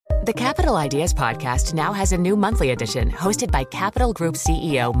The Capital Ideas podcast now has a new monthly edition hosted by Capital Group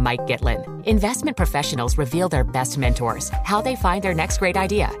CEO Mike Gitlin. Investment professionals reveal their best mentors, how they find their next great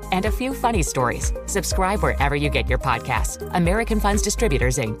idea, and a few funny stories. Subscribe wherever you get your podcasts. American Funds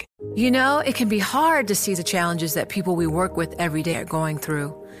Distributors, Inc. You know, it can be hard to see the challenges that people we work with every day are going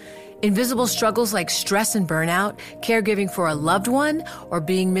through. Invisible struggles like stress and burnout, caregiving for a loved one, or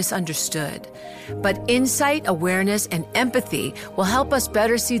being misunderstood. But insight, awareness, and empathy will help us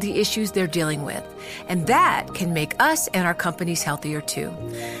better see the issues they're dealing with. And that can make us and our companies healthier too.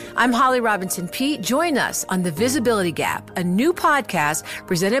 I'm Holly Robinson Peete. Join us on The Visibility Gap, a new podcast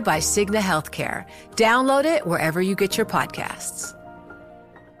presented by Cigna Healthcare. Download it wherever you get your podcasts.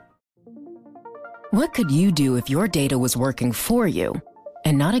 What could you do if your data was working for you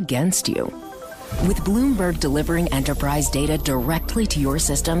and not against you? With Bloomberg delivering enterprise data directly to your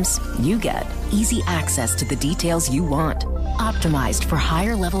systems, you get easy access to the details you want, optimized for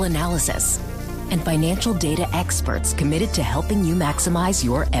higher level analysis, and financial data experts committed to helping you maximize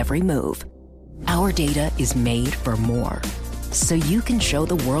your every move. Our data is made for more, so you can show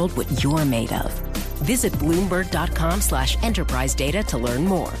the world what you're made of. Visit Bloomberg.com/enterprise data to learn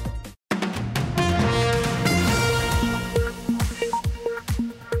more.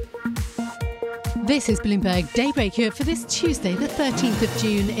 This is Bloomberg Daybreak Europe for this Tuesday, the 13th of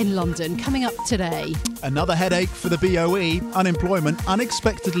June in London. Coming up today. Another headache for the BOE. Unemployment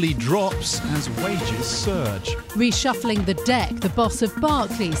unexpectedly drops as wages surge. Reshuffling the deck, the boss of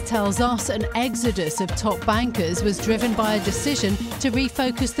Barclays tells us an exodus of top bankers was driven by a decision to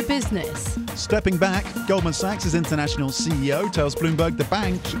refocus the business. Stepping back, Goldman Sachs' international CEO tells Bloomberg the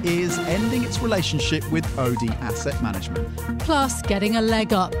bank is ending its relationship with OD Asset Management. Plus, getting a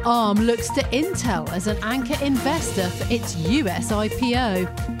leg up, Arm looks to Intel as an anchor investor for its US IPO.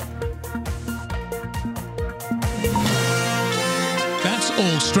 That's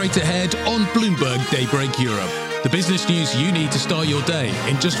all straight ahead on Bloomberg Daybreak Europe. The business news you need to start your day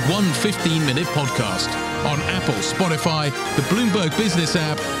in just one 15-minute podcast. On Apple, Spotify, the Bloomberg Business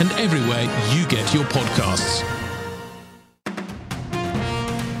app, and everywhere you get your podcasts.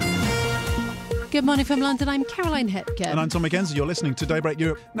 Good morning from London. I'm Caroline Hepker. And I'm Tom McKenzie. You're listening to Daybreak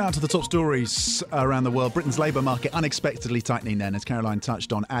Europe. Now to the top stories around the world. Britain's labour market unexpectedly tightening then, as Caroline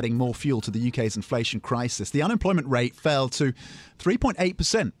touched on, adding more fuel to the UK's inflation crisis. The unemployment rate fell to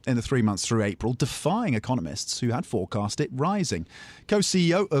 3.8% in the 3 months through April, defying economists who had forecast it rising.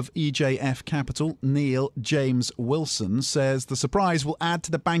 Co-CEO of EJF Capital, Neil James Wilson, says the surprise will add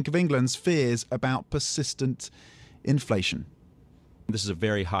to the Bank of England's fears about persistent inflation. This is a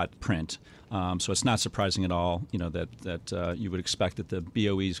very hot print. So it's not surprising at all, that you would expect that the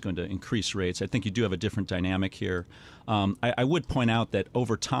BOE is going to increase rates. I think you do have a different dynamic here. I would point out that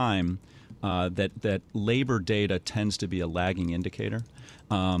over time, that labor data tends to be a lagging indicator.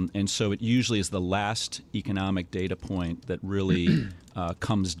 And so it usually is the last economic data point that really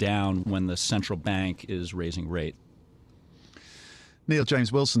comes down when the central bank is raising rate. Neil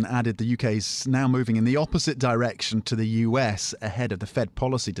James Wilson added the UK's now moving in the opposite direction to the US ahead of the Fed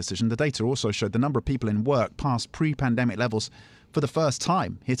policy decision. The data also showed the number of people in work past pre-pandemic levels for the first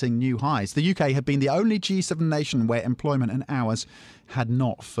time, hitting new highs. The UK had been the only G7 nation where employment and hours had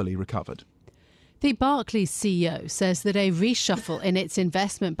not fully recovered. The Barclays CEO says that a reshuffle in its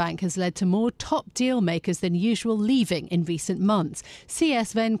investment bank has led to more top deal makers than usual leaving in recent months.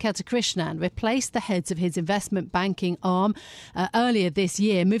 CS Venkatakrishnan replaced the heads of his investment banking arm earlier this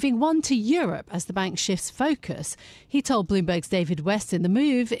year, moving one to Europe as the bank shifts focus. He told Bloomberg's David Weston the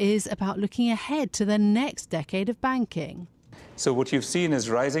move is about looking ahead to the next decade of banking. So what you've seen is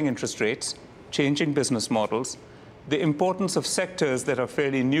rising interest rates, changing business models, the importance of sectors that are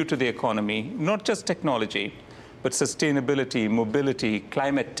fairly new to the economy, not just technology, but sustainability, mobility,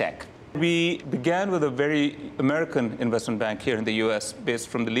 climate tech. We began with a very American investment bank here in the US, based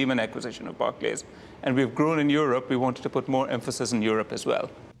from the Lehman acquisition of Barclays. And we've grown in Europe. We wanted to put more emphasis in Europe as well.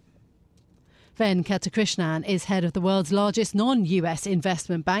 Venkatakrishnan is head of the world's largest non-US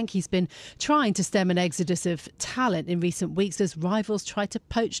investment bank. He's been trying to stem an exodus of talent in recent weeks as rivals try to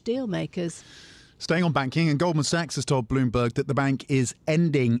poach deal makers. Staying on banking, and Goldman Sachs has told Bloomberg that the bank is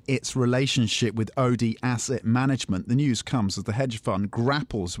ending its relationship with OD Asset Management. The news comes as the hedge fund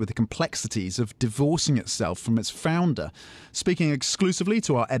grapples with the complexities of divorcing itself from its founder. Speaking exclusively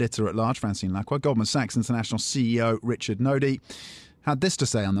to our editor-at-large, Francine Lacroix, Goldman Sachs International CEO Richard Nodi had this to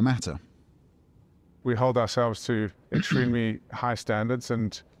say on the matter. We hold ourselves to extremely high standards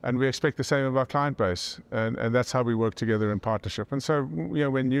and we expect the same of our client base. And that's how we work together in partnership. And so,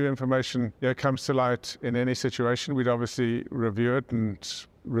 when new information comes to light in any situation, we'd obviously review it and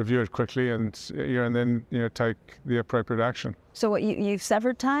review it quickly and then take the appropriate action. So what, you've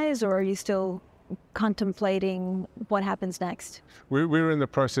severed ties, or are you still contemplating what happens next? We're in the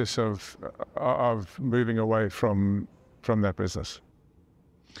process of moving away from that business.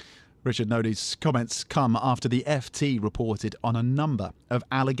 Richard Nody's comments come after the FT reported on a number of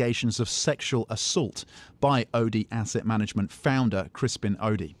allegations of sexual assault by Odey Asset Management founder Crispin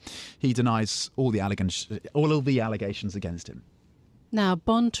Odey. He denies all of the allegations against him. Now,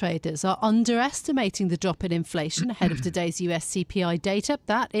 bond traders are underestimating the drop in inflation ahead of today's US CPI data.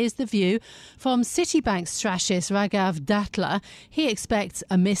 That is the view from Citibank's strategist Raghav Datla. He expects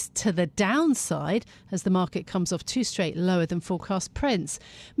a miss to the downside as the market comes off 2 straight lower than forecast prints.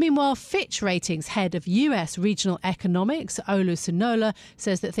 Meanwhile, Fitch Ratings head of US regional economics, Olu Sonola,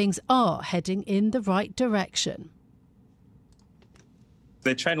 says that things are heading in the right direction.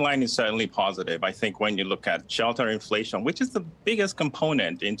 The trend line is certainly positive. I think when you look at shelter inflation, which is the biggest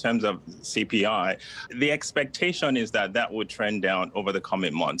component in terms of CPI, the expectation is that that would trend down over the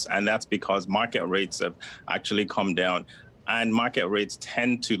coming months. And that's because market rates have actually come down, and market rates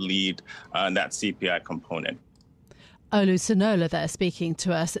tend to lead that CPI component. Olu Sonola there speaking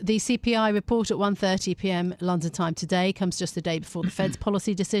to us. The CPI report at 1:30 p.m. London time today comes just the day before the Fed's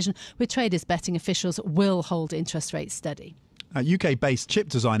policy decision, with traders betting officials will hold interest rates steady. UK-based chip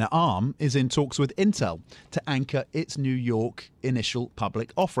designer ARM is in talks with Intel to anchor its New York initial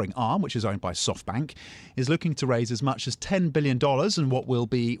public offering. ARM, which is owned by SoftBank, is looking to raise as much as $10 billion in what will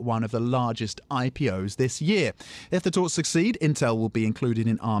be one of the largest IPOs this year. If the talks succeed, Intel will be included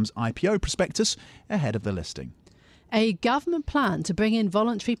in ARM's IPO prospectus ahead of the listing. A government plan to bring in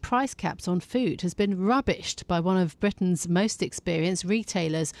voluntary price caps on food has been rubbished by one of Britain's most experienced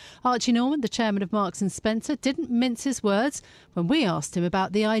retailers. Archie Norman, the chairman of Marks and Spencer, didn't mince his words when we asked him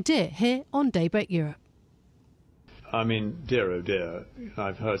about the idea here on Daybreak Europe. I mean, dear oh dear,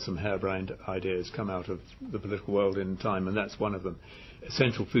 I've heard some harebrained ideas come out of the political world in time, and that's one of them.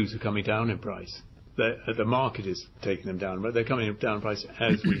 Essential foods are coming down in price. The market is taking them down, but they're coming down in price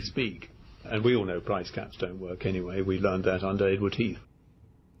as we speak. And we all know price caps don't work anyway. We learned that under Edward Heath.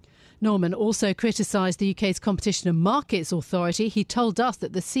 Norman also criticised the UK's Competition and Markets Authority. He told us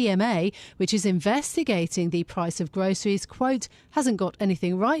that the CMA, which is investigating the price of groceries, quote, hasn't got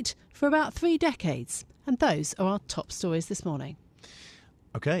anything right for about 3 decades. And those are our top stories this morning.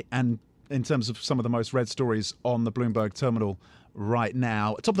 OK, and in terms of some of the most read stories on the Bloomberg terminal right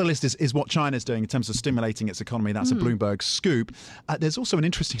now, top of the list is what China's doing in terms of stimulating its economy. That's a Bloomberg scoop. There's also an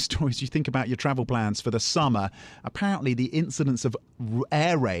interesting story as you think about your travel plans for the summer. Apparently, the incidence of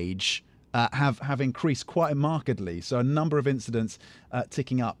air rage have increased quite markedly. So a number of incidents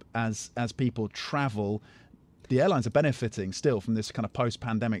ticking up as people travel. The airlines are benefiting still from this kind of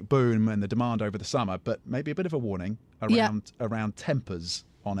post-pandemic boom and the demand over the summer, but maybe a bit of a warning around tempers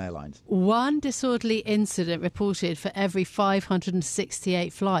on airlines. One disorderly incident reported for every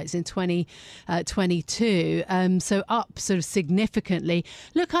 568 flights in 2022, so up sort of significantly.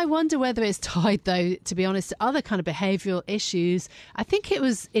 Look, I wonder whether it's tied, though, to be honest, to other kind of behavioural issues. I think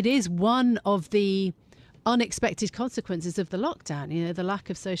it is one of the unexpected consequences of the lockdown. You know, the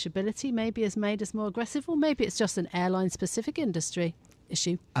lack of sociability maybe has made us more aggressive, or maybe it's just an airline-specific industry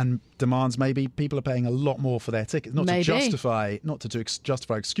issue. And demands, maybe people are paying a lot more for their tickets, not to justify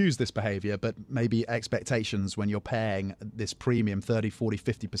excuse this behaviour, but maybe expectations when you're paying this premium 30, 40,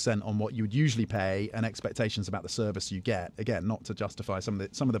 50% on what you would usually pay, and expectations about the service you get. Again, not to justify some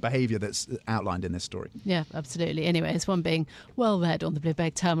of the behaviour that's outlined in this story. Yeah, absolutely. Anyway, it's one being well read on the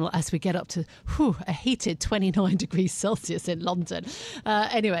Bloomberg terminal as we get up to a heated 29 degrees Celsius in London.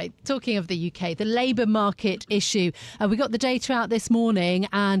 Anyway, talking of the UK, the labour market issue. We got the data out this morning,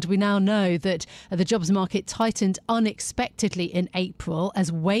 and we now know that the jobs market tightened unexpectedly in April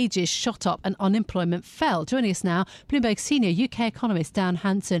as wages shot up and unemployment fell. Joining us now, Bloomberg senior UK economist Dan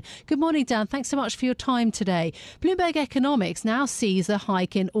Hanson. Good morning, Dan. Thanks so much for your time today. Bloomberg Economics now sees a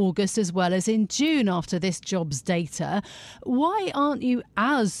hike in August as well as in June after this jobs data. Why aren't you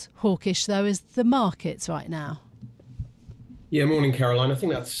as hawkish, though, as the markets right now? Yeah, morning, Caroline. I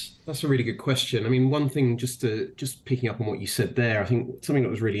think that's a really good question. I mean, one thing, just picking up on what you said there, I think something that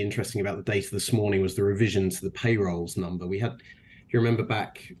was really interesting about the data this morning was the revision to the payrolls number. We had, if you remember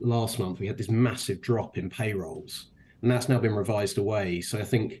back last month, we had this massive drop in payrolls, and that's now been revised away. So I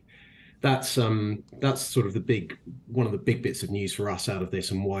think that's sort of one of the big bits of news for us out of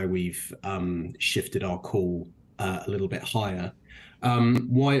this, and why we've shifted our call a little bit higher.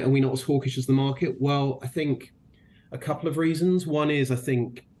 Why are we not as hawkish as the market? Well, I think a couple of reasons. One is, I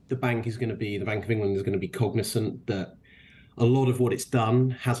think the Bank of England is going to be cognizant that a lot of what it's done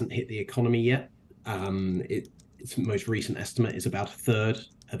hasn't hit the economy yet. Its most recent estimate is about a third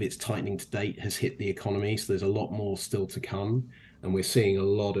of its tightening to date has hit the economy. So there's a lot more still to come. And we're seeing a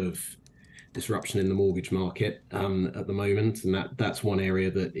lot of disruption in the mortgage market at the moment. And that's one area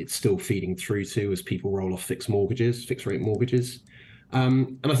that it's still feeding through to as people roll off fixed rate mortgages.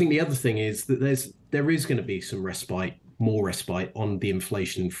 And I think the other thing is that there is going to be some more respite on the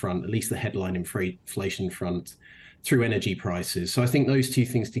inflation front, at least the headline inflation front, through energy prices. So I think those two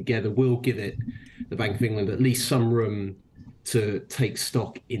things together will give the Bank of England at least some room to take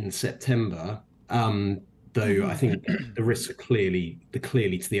stock in September. Though I think the risks are clearly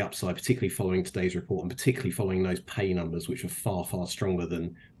to the upside, particularly following today's report and particularly following those pay numbers, which are far, far stronger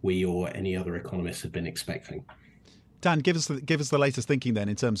than we or any other economists have been expecting. Dan, give us the latest thinking then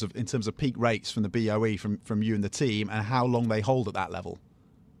in terms of peak rates from the BOE from you and the team, and how long they hold at that level.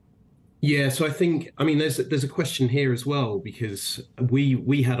 Yeah, so there's a question here as well, because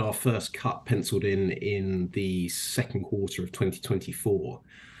we had our first cut penciled in the second quarter of 2024.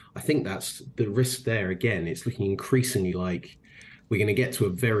 I think that's the risk there. Again, it's looking increasingly like we're going to get to a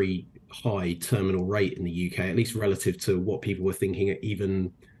very high terminal rate in the UK, at least relative to what people were thinking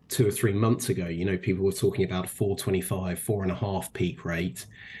even 2 or 3 months ago. People were talking about a 4.25 peak rate.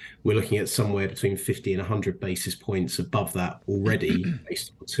 We're looking at somewhere between 50 and 100 basis points above that already,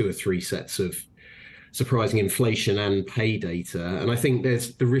 based on 2 or 3 sets of surprising inflation and pay data. And I think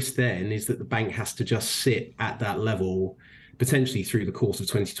there's the risk then is that the bank has to just sit at that level potentially through the course of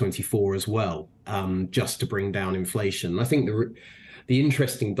 2024 as well, just to bring down inflation. I think the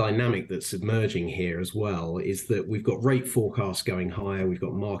interesting dynamic that's emerging here as well is that we've got rate forecasts going higher, we've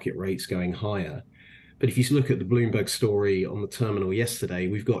got market rates going higher. But if you look at the Bloomberg story on the terminal yesterday,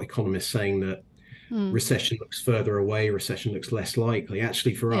 we've got economists saying that recession looks further away, recession looks less likely.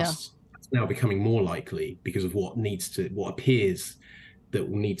 Actually, for us, it's now becoming more likely because of what appears that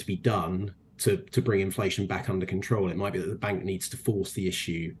will need to be done to bring inflation back under control. It might be that the bank needs to force the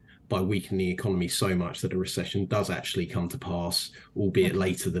issue by weakening the economy so much that a recession does actually come to pass, albeit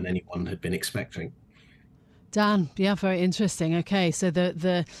later than anyone had been expecting. Dan, yeah, very interesting. Okay, so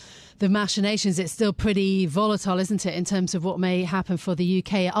the machinations, it's still pretty volatile, isn't it, in terms of what may happen for the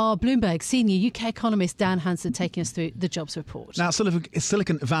UK. Our Bloomberg senior UK economist Dan Hansen taking us through the jobs report. Now,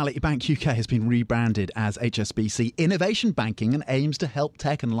 Silicon Valley Bank UK has been rebranded as HSBC Innovation Banking and aims to help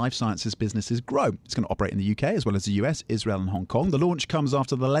tech and life sciences businesses grow. It's going to operate in the UK as well as the US, Israel and Hong Kong. The launch comes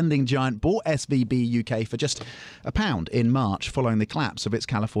after the lending giant bought SVB UK for just £1 in March following the collapse of its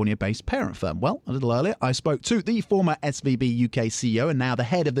California-based parent firm. Well, a little earlier, I spoke to the former SVB UK CEO and now the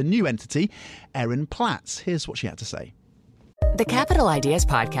head of the new entity, Erin Platts. Here's what she had to say. The Capital Ideas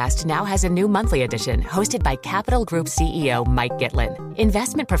podcast now has a new monthly edition hosted by Capital Group CEO Mike Gitlin.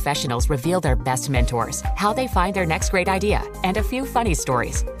 Investment professionals reveal their best mentors, how they find their next great idea, and a few funny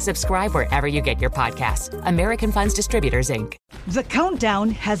stories. Subscribe wherever you get your podcasts. American Funds Distributors, Inc. The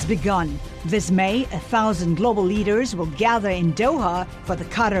countdown has begun. This May, 1,000 global leaders will gather in Doha for the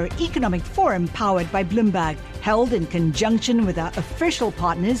Qatar Economic Forum powered by Bloomberg, held in conjunction with our official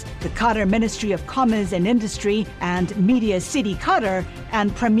partners, the Qatar Ministry of Commerce and Industry and Media City Qatar,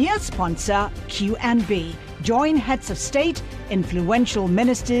 and premier sponsor QNB. Join heads of state, influential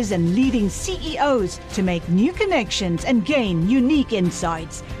ministers and leading CEOs to make new connections and gain unique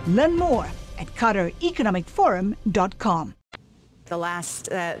insights. Learn more at QatarEconomicForum.com. The last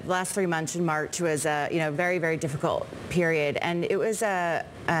 3 months in March was a very, very difficult period, and it was I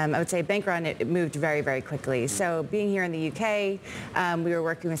would say bank run. It moved very, very quickly. So being here in the UK, we were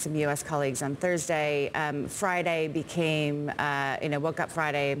working with some US colleagues on Thursday. Friday became woke up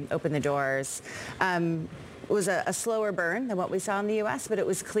Friday, opened the doors. It was a slower burn than what we saw in the U.S., but it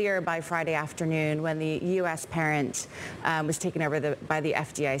was clear by Friday afternoon when the U.S. parent was taken over by the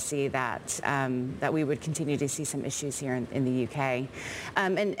FDIC that we would continue to see some issues here in the U.K.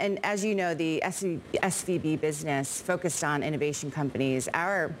 And as you know, the SVB business focused on innovation companies.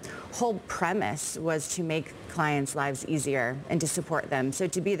 Our whole premise was to make clients' lives easier and to support them. So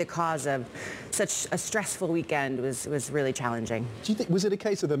to be the cause of such a stressful weekend was really challenging. Do you think, was it a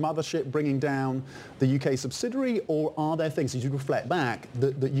case of the mothership bringing down the UK subsidiary, or are there things, as you reflect back,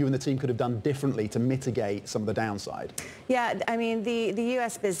 that you and the team could have done differently to mitigate some of the downside? Yeah, I mean, the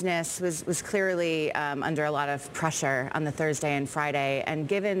US business was clearly under a lot of pressure on the Thursday and Friday, and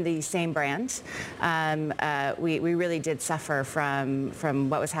given the same brand, we really did suffer from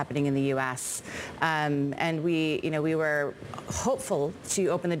what was happening in the US. And we were hopeful to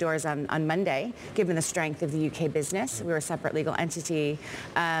open the doors on Monday, given the strength of the UK business. We were a separate legal entity,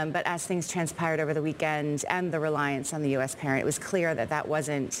 but as things transpired over the weekend, and the reliance on the U.S. parent, it was clear that that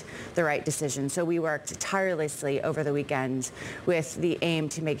wasn't the right decision. So we worked tirelessly over the weekend with the aim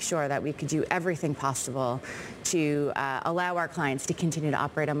to make sure that we could do everything possible to allow our clients to continue to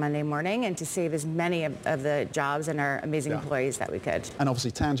operate on Monday morning and to save as many of the jobs and our amazing employees that we could. And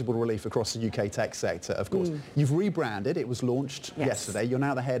obviously tangible relief across the UK tech sector, of course. You've rebranded. It was launched yesterday. You're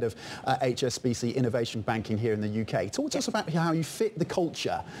now the head of HSBC Innovation Banking here in the UK. Talk to us about how you fit the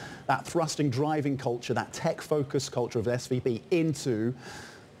culture, that thrusting, driving culture, that tech-focused culture of SVB into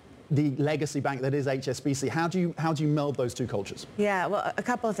the legacy bank that is HSBC. How do you meld those two cultures? Yeah, well, a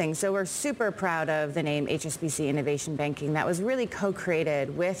couple of things. So we're super proud of the name HSBC Innovation Banking. That was really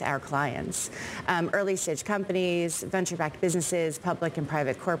co-created with our clients. Early stage companies, venture-backed businesses, public and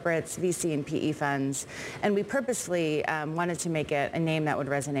private corporates, VC and PE funds. And we purposely wanted to make it a name that would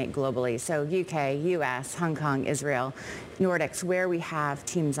resonate globally. So UK, US, Hong Kong, Israel, Nordics, where we have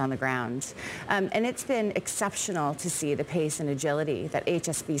teams on the ground. And it's been exceptional to see the pace and agility that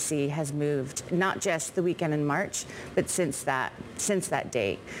HSBC has moved, not just the weekend in March, but since that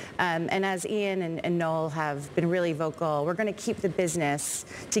date. And as Ian and Noel have been really vocal, we're going to keep the business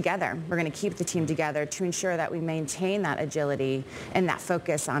together. We're going to keep the team together to ensure that we maintain that agility and that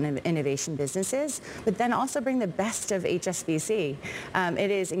focus on innovation businesses, but then also bring the best of HSBC.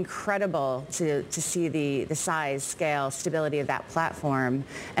 It is incredible to see the size, scale, stability of that platform,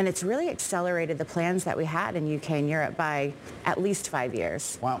 and it's really accelerated the plans that we had in UK and Europe by at least 5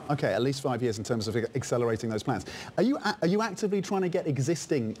 years. Wow. Okay, at least 5 years in terms of accelerating those plans. Are you actively trying to get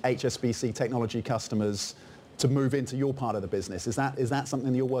existing HSBC technology customers to move into your part of the business? Is that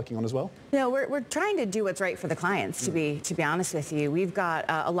something that you're working on as well? No, we're trying to do what's right for the clients, to be honest with you. We've got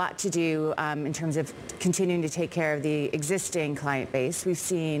a lot to do in terms of continuing to take care of the existing client base. We've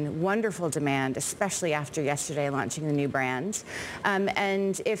seen wonderful demand, especially after yesterday launching the new brand.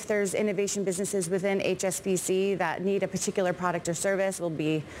 And if there's innovation businesses within HSBC that need a particular product or service, we'll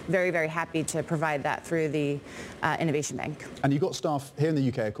be very, very happy to provide that through the Innovation Bank. And you've got staff here in the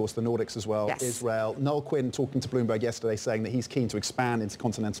UK, of course, the Nordics as well, yes. Israel. Noel Quinn talking to Bloomberg yesterday saying that he's keen to expand into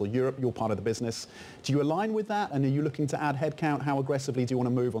continental Europe, your part of the business. Do you align with that, and are you looking to add headcount? How aggressively do you want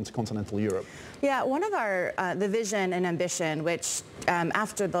to move onto continental Europe? Yeah, one of our, the vision and ambition, which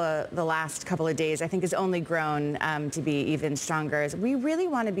after the last couple of days I think has only grown to be even stronger, is we really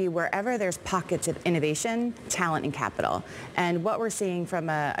want to be wherever there's pockets of innovation, talent and capital. And what we're seeing from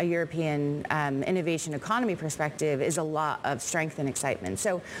a European innovation economy perspective is a lot of strength and excitement.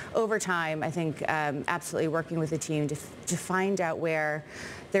 So over time, I think absolutely working with the team to find out where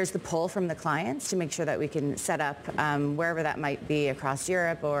there's the pull from the clients to make sure that we can set up wherever that might be across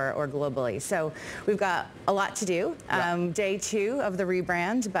Europe or globally. So we've got a lot to do. Day 2 of the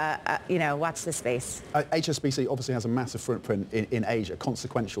rebrand, but watch this space. HSBC obviously has a massive footprint in Asia,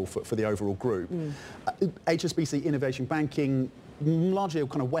 consequential for the overall group. HSBC Innovation Banking, largely a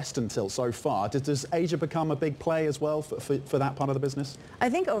kind of Western tilt so far. Does Asia become a big play as well for that part of the business? I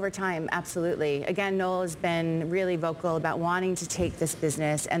think over time, absolutely. Again, Noel has been really vocal about wanting to take this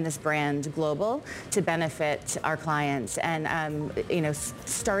business and this brand global to benefit our clients. And,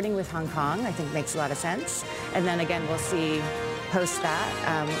 starting with Hong Kong, I think makes a lot of sense. And then again, we'll see post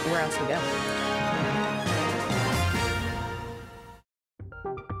that where else we go.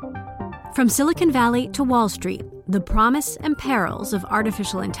 From Silicon Valley to Wall Street, the promise and perils of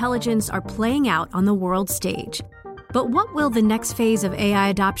artificial intelligence are playing out on the world stage. But what will the next phase of AI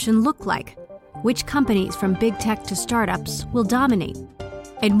adoption look like? Which companies from big tech to startups will dominate?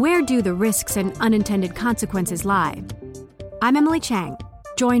 And where do the risks and unintended consequences lie? I'm Emily Chang.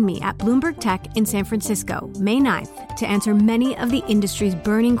 Join me at Bloomberg Tech in San Francisco, May 9th, to answer many of the industry's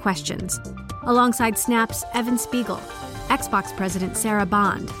burning questions, alongside Snap's Evan Spiegel, Xbox President Sarah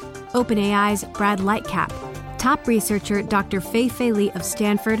Bond, OpenAI's Brad Lightcap, top researcher Dr. Fei Li of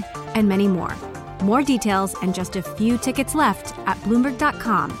Stanford, and many more. More details and just a few tickets left at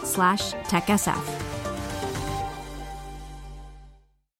Bloomberg.com/TechSF.